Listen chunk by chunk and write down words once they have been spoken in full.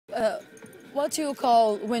What you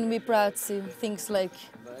call when we practice things like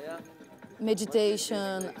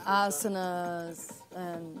meditation, asanas,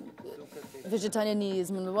 and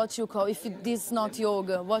vegetarianism? What you call, if this is not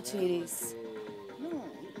yoga, what it is? No,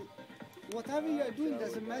 whatever you are doing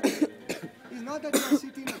doesn't matter. It's not that you are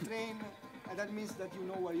sitting in a train and that means that you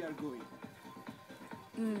know where you are going.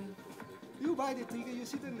 You buy the ticket, you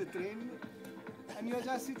sit in the train, and you are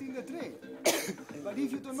just sitting in the train. But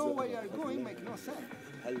if you don't know where you are going, it makes no sense.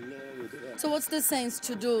 So what's the sense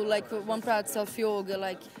to do like one practice of yoga,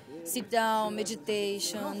 like sit down,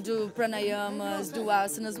 meditation, do pranayamas, do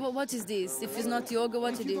asanas? What is this? If it's not yoga,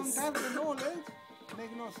 what If it you is? don't have the knowledge, it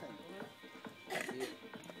makes no sense.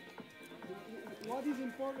 What is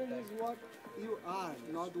important is what you are,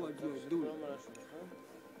 not what you are doing.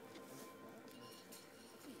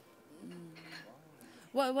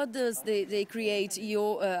 What does they create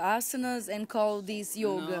asanas and call this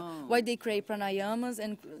yoga? No. Why they create pranayamas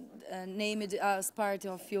and name it as part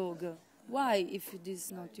of yoga? Why, if this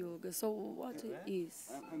is not yoga? So what it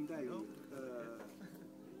is? I'm telling you,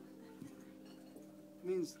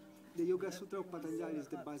 means the Yoga Sutra of Patanjali is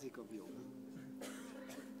the basic of yoga.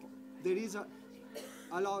 There is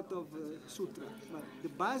a lot of sutra, but the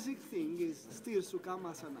basic thing is sthir sukham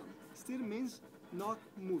asanam. Sthir means not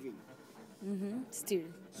moving. Still.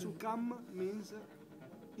 Sukham means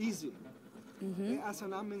easy.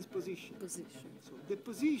 Asana means position. Position. So the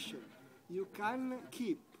position you can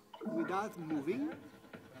keep without moving,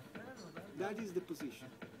 that is the position.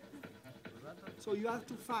 So you have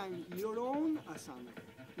to find your own asana,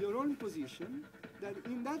 your own position, that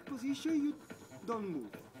in that position you don't move.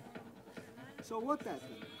 So what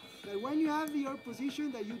happens? That when you have your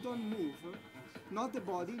position that you don't move, not the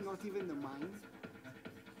body, not even the mind,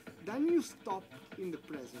 then you stop in the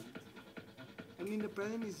present. And in the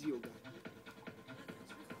present is yoga.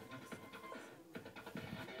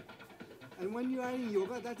 And when you are in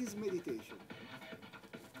yoga, that is meditation.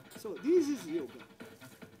 So this is yoga.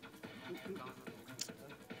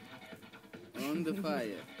 On the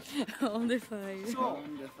fire. On the fire. So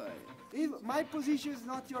On the fire. if my position is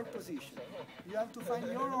not your position, you have to find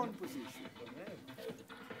your own position.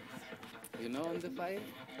 You know on the fire?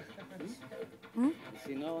 Hmm?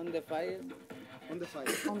 You know on the fire? On the fire.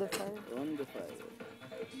 On the fire. On the fire.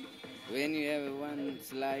 When you have one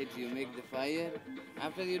slide, you make the fire.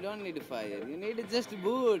 After you don't need fire. You need just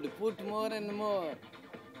wood. Put more and more.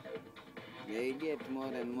 They get more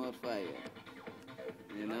and more fire.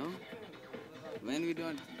 You know? When we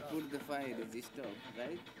don't put the fire, it stops,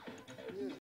 right?